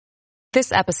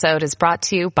This episode is brought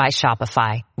to you by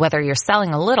Shopify. Whether you're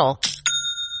selling a little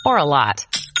or a lot,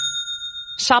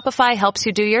 Shopify helps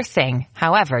you do your thing,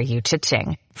 however you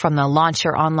cha-ching. From the launch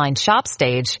your online shop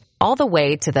stage, all the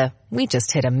way to the we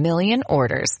just hit 1 million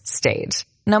orders stage.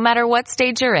 No matter what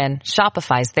stage you're in,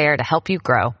 Shopify's there to help you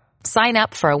grow. Sign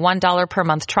up for a $1 per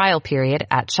month trial period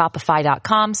at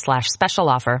shopify.com/special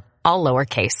offer, all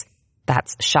lowercase.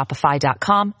 That's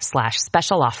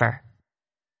shopify.com/special offer.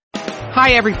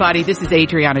 Hi, everybody. This is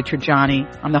Adriana Trajani.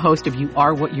 I'm the host of You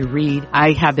Are What You Read.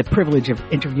 I have the privilege of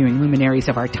interviewing luminaries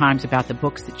of our times about the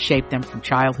books that shaped them from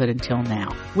childhood until now.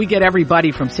 We get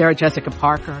everybody from Sarah Jessica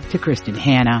Parker to Kristen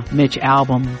Hanna, Mitch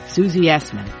Albom, Susie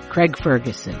Essman, Craig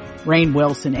Ferguson, Rainn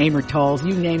Wilson, Amor Towles,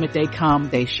 you name it, they come,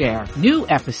 they share. New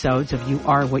episodes of You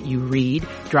Are What You Read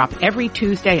drop every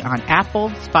Tuesday on Apple,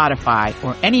 Spotify,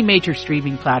 or any major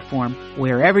streaming platform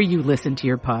wherever you listen to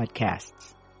your podcasts.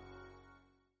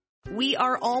 We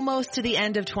are almost to the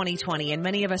end of 2020, and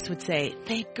many of us would say,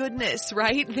 thank goodness,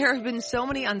 right? There have been so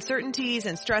many uncertainties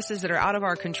and stresses that are out of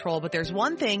our control, but there's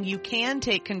one thing you can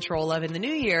take control of in the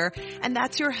new year, and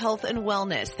that's your health and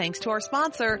wellness, thanks to our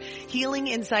sponsor, Healing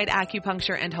Insight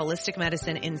Acupuncture and Holistic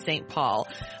Medicine in St. Paul.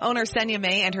 Owner Senya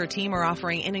May and her team are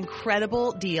offering an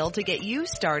incredible deal to get you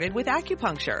started with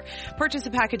acupuncture. Purchase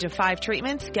a package of 5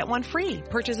 treatments, get 1 free.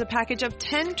 Purchase a package of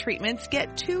 10 treatments,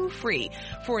 get 2 free.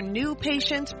 For new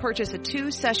patients, purchase a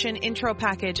 2-session intro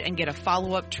package and get a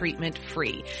follow-up treatment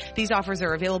free. These offers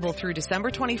are available through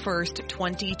December 21st,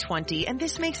 2020, and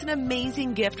this makes an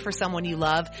amazing gift for someone you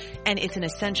love, and it's an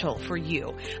essential for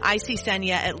you. I see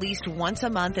Senya at least once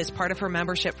a month as part of her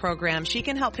membership program. She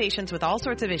can help patients with all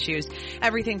sorts of issues,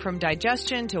 everything from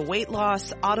digestion to weight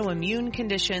loss, autoimmune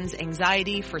conditions,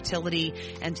 anxiety, fertility,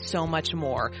 and so much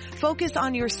more. Focus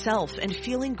on yourself and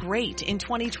feeling great in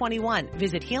 2021.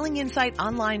 Visit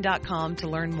healinginsightonline.com to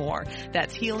learn more.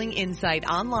 That's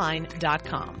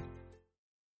healinginsightonline.com.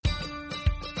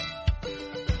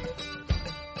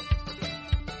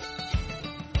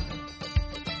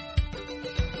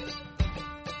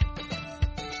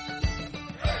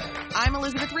 I'm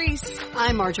Elizabeth Reese.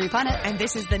 I'm Marjorie Punnett. And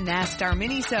this is the NASTAR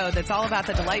Mini-Sode that's all about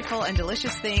the delightful and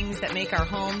delicious things that make our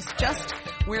homes just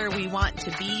where we want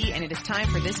to be. And it is time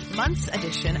for this month's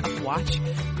edition of Watch,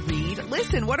 Read,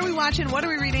 Listen. What are we watching? What are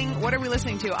we reading? What are we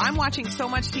listening to? I'm watching so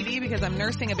much TV because I'm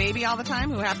nursing a baby all the time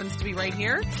who happens to be right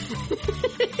here.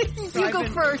 You go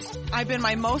first. I've been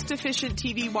my most efficient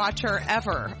TV watcher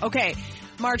ever. Okay.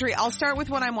 Marjorie, I'll start with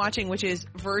what I'm watching, which is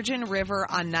Virgin River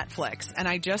on Netflix, and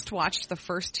I just watched the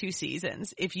first 2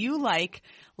 seasons. If you like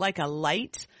a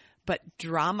light but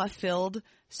drama-filled,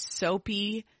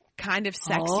 soapy, kind of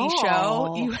sexy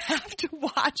show, you have to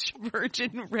watch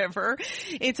Virgin River.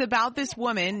 It's about this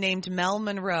woman named Mel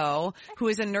Monroe, who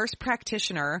is a nurse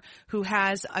practitioner who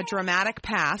has a dramatic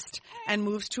past and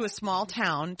moves to a small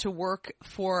town to work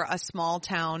for a small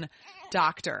town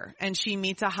doctor, and she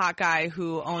meets a hot guy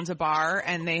who owns a bar,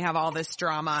 and they have all this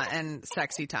drama and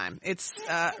sexy time. It's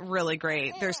really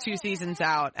great. There's 2 seasons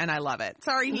out, and I love it.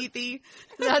 Sorry, Heathy.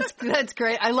 That's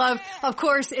great. I love, of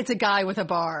course, it's a guy with a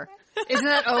bar. Isn't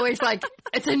that always like,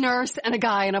 it's a nurse and a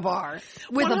guy in a bar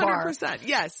with 100%. A bar? 100%.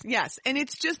 Yes. And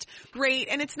it's just great,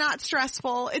 and it's not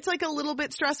stressful. It's like a little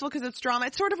bit stressful because it's drama.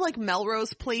 It's sort of like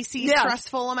Melrose Placey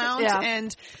stressful amount. Yeah.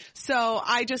 And so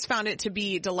I just found it to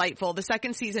be delightful. The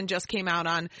second season just came out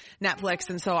on Netflix,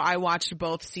 and so I watched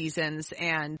both seasons,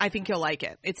 and I think you'll like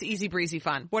it. It's easy breezy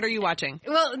fun. What are you watching?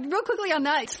 Well, real quickly on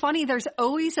that, it's funny. There's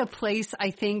always a place,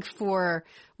 I think, for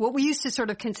what we used to sort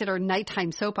of consider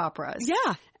nighttime soap operas.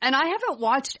 Yeah. And I haven't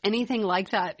watched anything like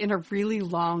that in a really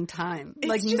long time. It's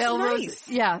like just Melrose. nice.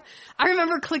 Yeah. I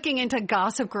remember clicking into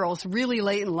Gossip Girls really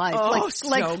late in life. Oh,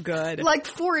 so good. Like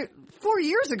 4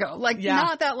 years ago.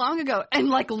 Not that long ago. And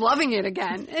loving it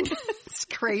again. And it's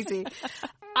crazy.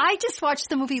 I just watched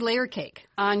the movie Layer Cake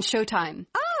on Showtime.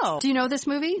 Oh. Do you know this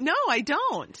movie? No, I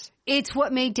don't. It's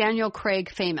what made Daniel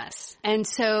Craig famous. And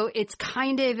so it's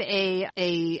kind of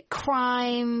a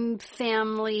crime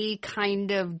family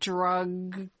kind of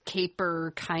drug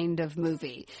caper kind of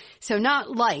movie. So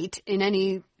not light in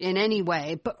any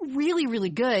way, but really,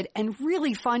 really good and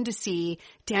really fun to see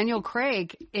Daniel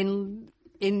Craig in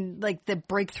like the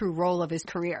breakthrough role of his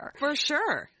career. For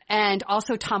sure. And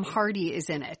also Tom Hardy is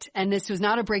in it. And this was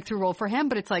not a breakthrough role for him,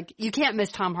 but it's like, you can't miss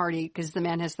Tom Hardy because the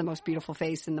man has the most beautiful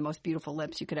face and the most beautiful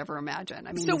lips you could ever imagine.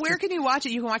 I mean, so where can you watch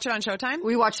it? You can watch it on Showtime?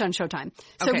 We watched it on Showtime.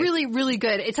 So okay. Really, really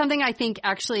good. It's something I think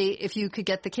actually, if you could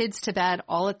get the kids to bed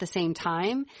all at the same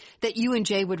time, that you and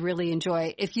Jay would really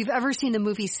enjoy. If you've ever seen the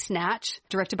movie Snatch,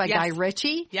 directed by Guy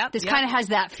Ritchie, this kind of has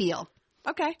that feel.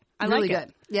 Okay. I really like it.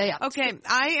 good. Yeah. Okay,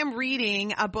 I am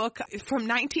reading a book from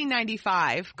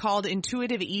 1995 called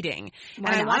Intuitive Eating.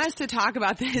 Why and I not? want us to talk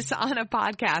about this on a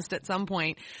podcast at some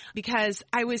point because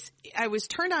I was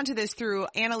turned on to this through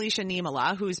Annalicia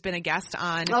Niemela, who's been a guest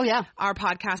on our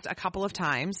podcast a couple of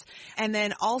times. And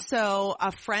then also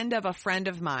a friend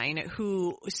of mine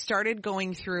who started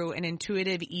going through an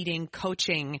intuitive eating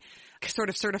coaching sort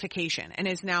of certification and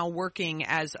is now working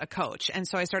as a coach. And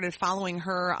so I started following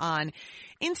her on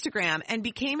Instagram and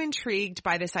became intrigued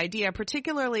by this idea,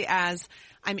 particularly as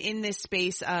I'm in this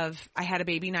space of, I had a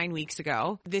baby 9 weeks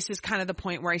ago. This is kind of the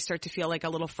point where I start to feel like a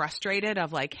little frustrated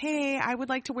of like, hey, I would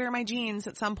like to wear my jeans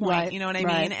at some point. Right, you know what I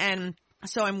mean? And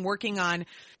so I'm working on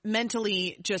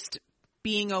mentally just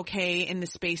being okay in the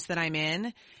space that I'm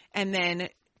in and then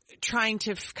trying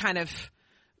to kind of,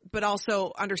 but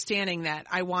also understanding that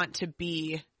I want to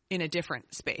be in a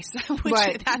different space, which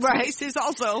space is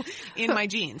also in my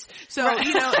jeans. So,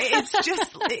 you know,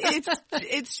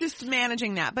 it's just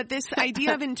managing that. But this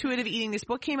idea of intuitive eating, this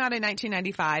book came out in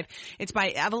 1995. It's by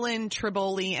Evelyn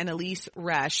Tribole and Elise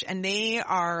Resch, and they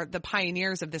are the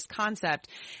pioneers of this concept.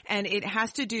 And it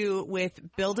has to do with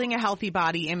building a healthy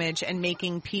body image and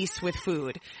making peace with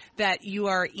food, that you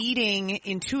are eating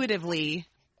intuitively.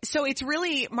 So it's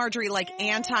really, Marjorie, like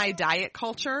anti-diet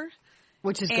culture.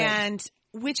 Which is good.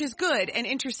 Which is good and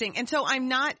interesting. And so I'm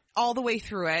not all the way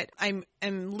through it. I'm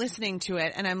listening to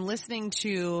it, and I'm listening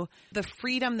to the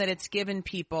freedom that it's given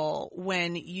people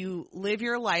when you live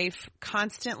your life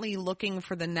constantly looking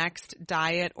for the next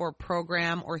diet or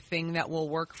program or thing that will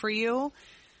work for you.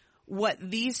 What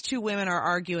these two women are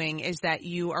arguing is that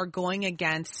you are going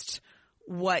against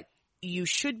what you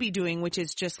should be doing, which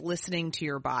is just listening to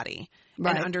your body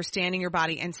and understanding your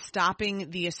body and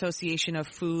stopping the association of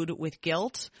food with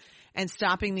guilt and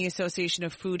stopping the association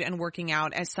of food and working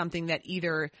out as something that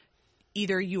either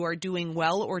you are doing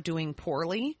well or doing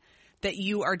poorly, that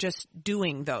you are just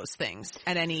doing those things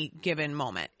at any given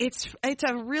moment. It's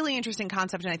a really interesting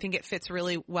concept, and I think it fits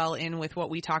really well in with what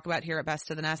we talk about here at Best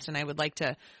of the Nest, and I would like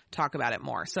to talk about it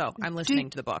more. So I'm listening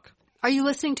to the book. Are you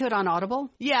listening to it on Audible?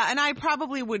 Yeah, and I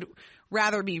probably would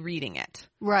rather be reading it.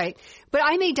 Right. But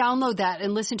I may download that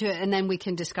and listen to it, and then we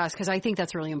can discuss, because I think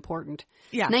that's really important.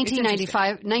 Yeah.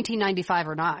 1995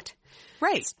 or not.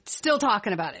 Right. Still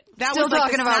talking about it. That Still was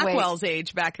like talking the about Snackwell's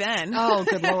age back then. Oh,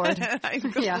 good Lord.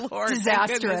 Good Lord.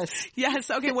 Disastrous. Yes.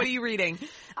 Okay, what are you reading?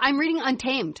 I'm reading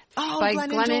Untamed by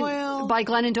Glennon Doyle. By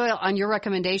Glennon Doyle on your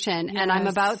recommendation. Yes. And I'm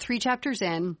about 3 chapters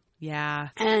in. Yeah.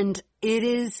 And it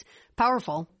is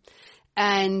powerful.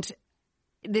 And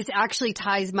this actually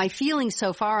ties my feelings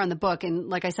so far on the book. And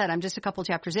like I said, I'm just a couple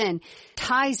chapters in,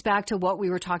 ties back to what we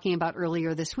were talking about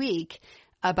earlier this week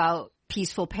about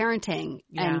peaceful parenting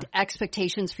and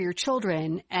expectations for your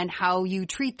children and how you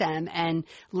treat them and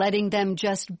letting them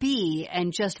just be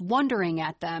and just wondering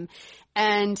at them.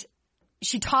 And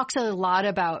she talks a lot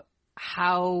about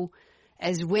how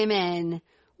as women,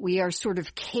 we are sort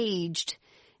of caged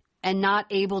and not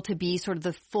able to be sort of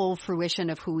the full fruition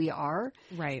of who we are.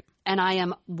 Right. And I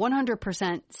am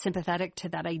 100% sympathetic to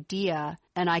that idea,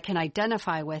 and I can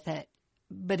identify with it.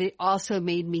 But it also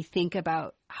made me think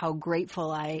about how grateful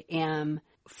I am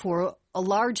for a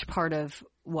large part of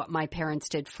what my parents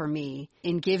did for me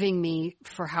in giving me,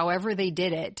 for however they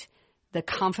did it, the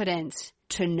confidence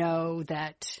to know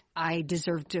that I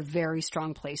deserved a very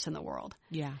strong place in the world.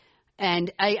 Yeah.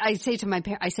 And I say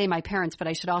my parents, but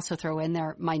I should also throw in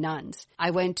there my nuns.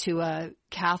 I went to a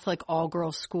Catholic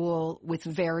all-girls school with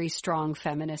very strong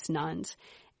feminist nuns.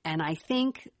 And I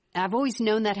think I've always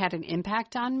known that had an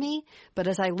impact on me. But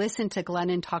as I listened to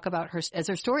Glennon talk about her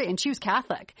story, and she was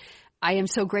Catholic, I am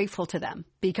so grateful to them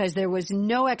because there was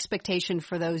no expectation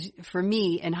for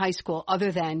me in high school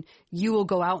other than you will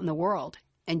go out in the world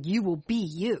and you will be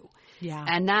you. Yeah.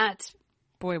 And that's,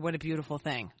 boy, what a beautiful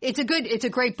thing. It's a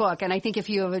great book. And I think if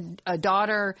you have a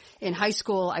daughter in high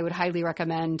school, I would highly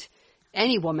recommend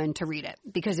any woman to read it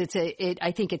because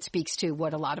I think it speaks to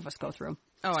what a lot of us go through.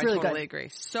 Oh, it's I really totally good. agree.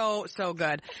 So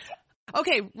good.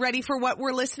 Okay, ready for what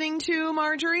we're listening to,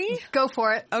 Marjorie? Go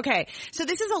for it. Okay, so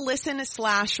this is a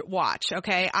listen/watch,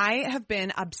 okay? I have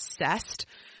been obsessed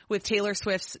with Taylor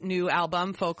Swift's new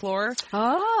album, Folklore,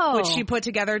 which she put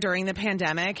together during the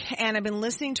pandemic, and I've been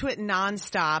listening to it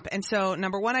nonstop. And so,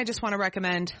 number one, I just want to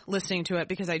recommend listening to it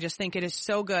because I just think it is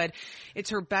so good. It's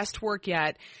her best work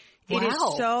yet. Wow. It is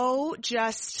so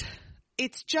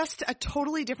it's just a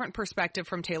totally different perspective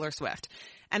from Taylor Swift.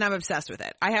 and I'm obsessed with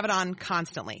it. I have it on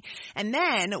constantly. And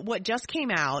then what just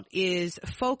came out is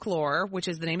Folklore, which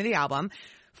is the name of the album.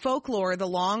 Folklore, the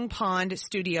Long Pond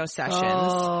Studio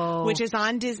Sessions, which is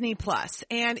on Disney Plus.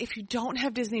 And if you don't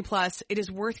have Disney Plus, it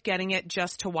is worth getting it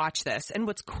just to watch this. And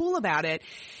what's cool about it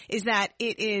is that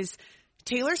it is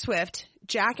Taylor Swift,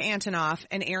 Jack Antonoff,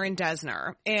 and Aaron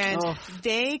Dessner. And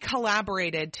they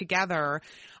collaborated together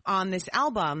on this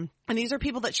album. And these are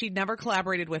people that she'd never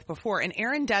collaborated with before. And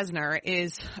Aaron Dessner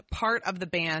is part of the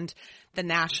band The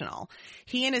National.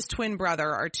 He and his twin brother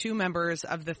are two members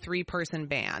of the 3-person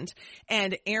band.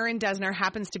 And Aaron Dessner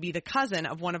happens to be the cousin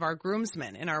of one of our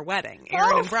groomsmen in our wedding,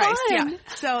 Aaron and Bryce. Fun. Yeah.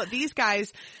 So these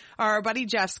guys are our buddy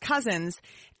Jeff's cousins,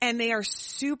 and they are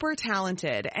super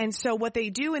talented. And so what they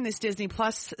do in this Disney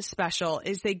Plus special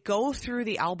is they go through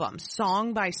the album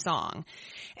song by song,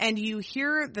 and you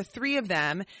hear the three of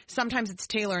them. Sometimes it's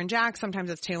Taylor and Jack,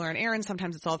 sometimes it's Taylor and Aaron,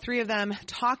 sometimes it's all three of them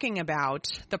talking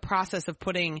about the process of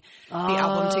putting the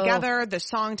album together, the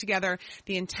song together,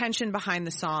 the intention behind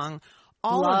the song.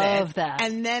 All Love of it. that.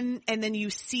 And then you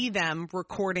see them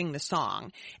recording the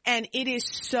song. And it is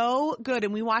so good.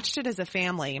 And we watched it as a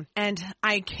family, and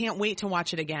I can't wait to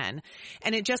watch it again.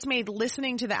 And it just made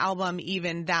listening to the album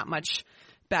even that much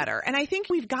better. And I think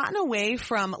we've gotten away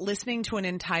from listening to an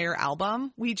entire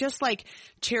album. We just like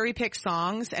cherry pick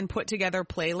songs and put together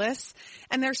playlists.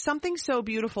 And there's something so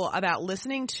beautiful about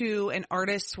listening to an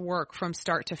artist's work from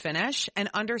start to finish and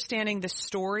understanding the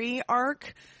story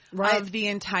arc of the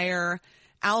entire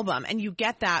album. And you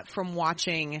get that from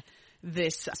watching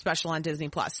this special on Disney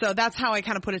Plus. So that's how I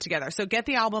kind of put it together. So get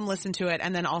the album, listen to it,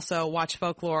 and then also watch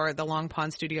Folklore, the Long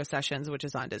Pond Studio Sessions, which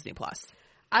is on Disney Plus.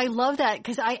 I love that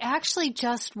because I actually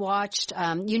just watched,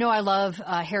 I love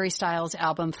Harry Styles'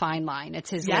 album Fine Line. It's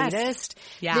his latest.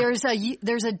 Yeah. There's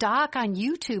a doc on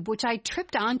YouTube, which I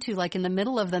tripped onto like in the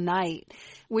middle of the night,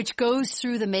 which goes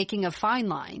through the making of Fine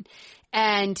Line.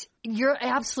 And you're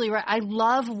absolutely right. I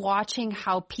love watching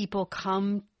how people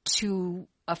come to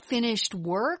a finished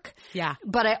work. Yeah.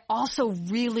 But I also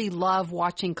really love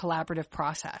watching collaborative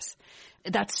process.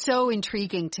 That's so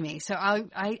intriguing to me. So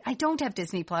I don't have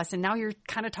Disney Plus, and now you're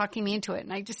kind of talking me into it.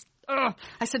 And I just,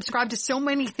 I subscribe to so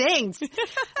many things.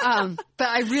 But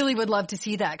I really would love to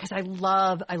see that because I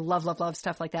love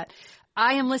stuff like that.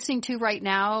 I am listening to right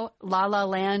now La La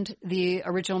Land, the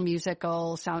original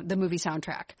musical the movie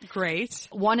soundtrack. Great.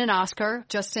 Won an Oscar.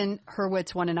 Justin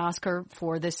Hurwitz won an Oscar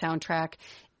for this soundtrack.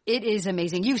 It is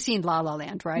amazing. You've seen La La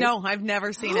Land, right? No, I've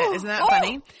never seen it. Isn't that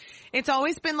funny? It's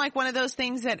always been like one of those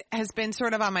things that has been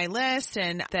sort of on my list,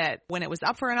 and that when it was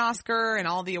up for an Oscar and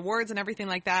all the awards and everything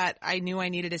like that, I knew I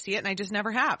needed to see it, and I just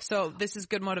never have. So this is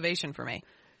good motivation for me.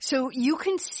 So you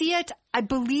can see it. I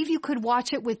believe you could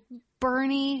watch it with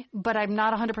Bernie, but I'm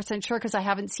not 100% sure because I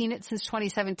haven't seen it since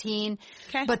 2017.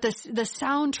 Okay. But the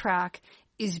soundtrack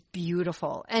is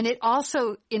beautiful. And it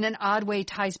also, in an odd way,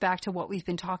 ties back to what we've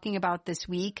been talking about this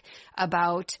week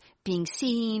about being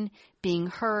seen, being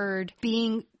heard,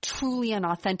 being truly and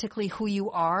authentically who you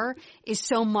are is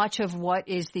so much of what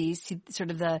is the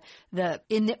sort of the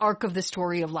in the arc of the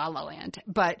story of La La Land.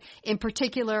 But in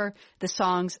particular, the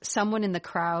songs Someone in the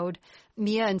Crowd,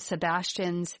 Mia and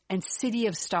Sebastian's, and City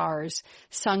of Stars,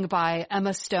 sung by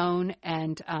Emma Stone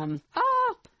and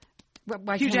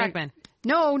Hugh Jackman.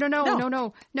 No.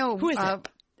 Who is it?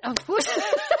 Who's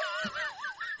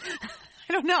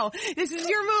I don't know. This is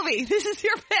your movie. This is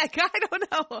your pick. I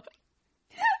don't know.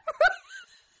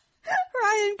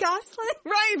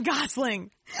 Ryan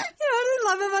Gosling. You know what I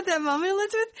love about that moment,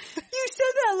 Elizabeth? You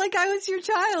said that like I was your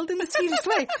child in the sweetest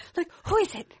way. Like, who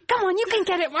is it? Come on, you can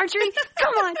get it, Marjorie.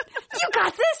 Come on, you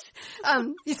got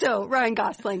this. So Ryan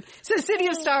Gosling. So City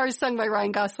of Stars, sung by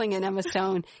Ryan Gosling and Emma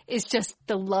Stone, is just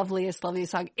the loveliest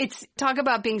song. It's talk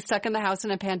about being stuck in the house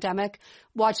in a pandemic.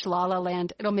 Watch La La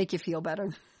Land. It'll make you feel better.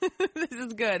 This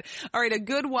is good. All right, a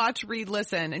good watch, read,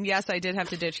 listen. And yes, I did have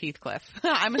to ditch Heathcliff.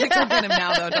 I'm going to clip in him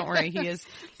now, though. Don't worry. He is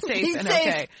safe and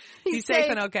okay. He's safe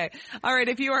and okay. All right,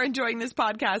 if you are enjoying this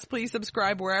podcast, please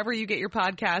subscribe wherever you get your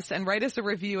podcasts and write us a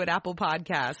review at Apple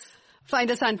Podcasts. Find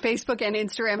us on Facebook and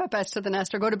Instagram at Best to the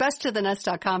Nest, or go to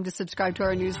besttothenest.com to subscribe to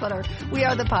our newsletter. We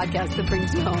are the podcast that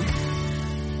brings you home.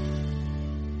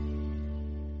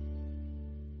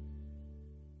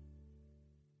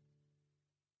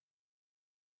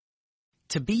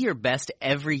 To be your best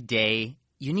every day,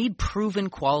 you need proven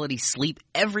quality sleep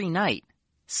every night.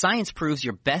 Science proves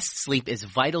your best sleep is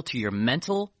vital to your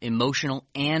mental, emotional,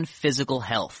 and physical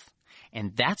health.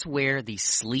 And that's where the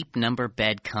Sleep Number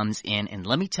bed comes in. And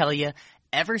let me tell you,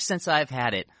 ever since I've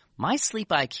had it, my sleep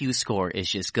IQ score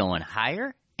is just going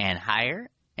higher and higher.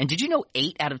 And did you know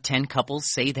 8 out of 10 couples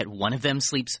say that one of them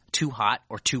sleeps too hot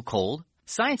or too cold?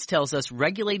 Science tells us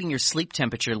regulating your sleep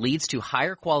temperature leads to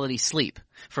higher quality sleep.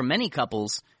 For many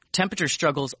couples, temperature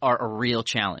struggles are a real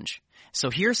challenge. So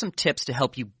here are some tips to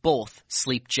help you both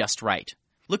sleep just right.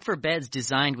 Look for beds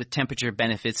designed with temperature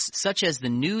benefits such as the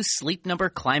new Sleep Number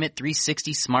Climate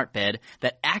 360 smart bed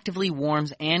that actively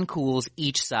warms and cools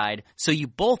each side so you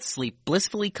both sleep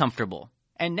blissfully comfortable.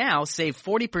 And now save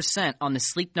 40% on the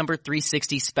Sleep Number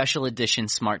 360 Special Edition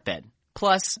smart bed.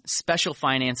 Plus special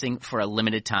financing for a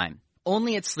limited time.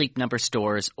 Only at Sleep Number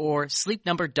stores or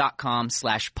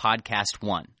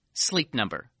sleepnumber.com/podcast1. Sleep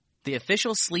Number, the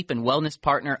official sleep and wellness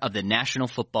partner of the National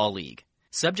Football League.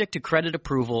 Subject to credit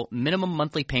approval, minimum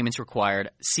monthly payments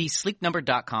required. See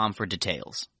sleepnumber.com for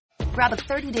details. Grab a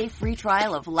 30-day free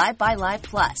trial of Live by Live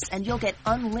Plus, and you'll get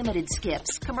unlimited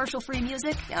skips, commercial-free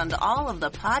music, and all of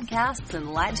the podcasts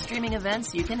and live streaming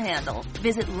events you can handle.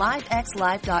 Visit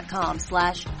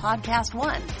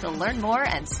livexlive.com/podcast1 to learn more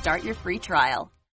and start your free trial.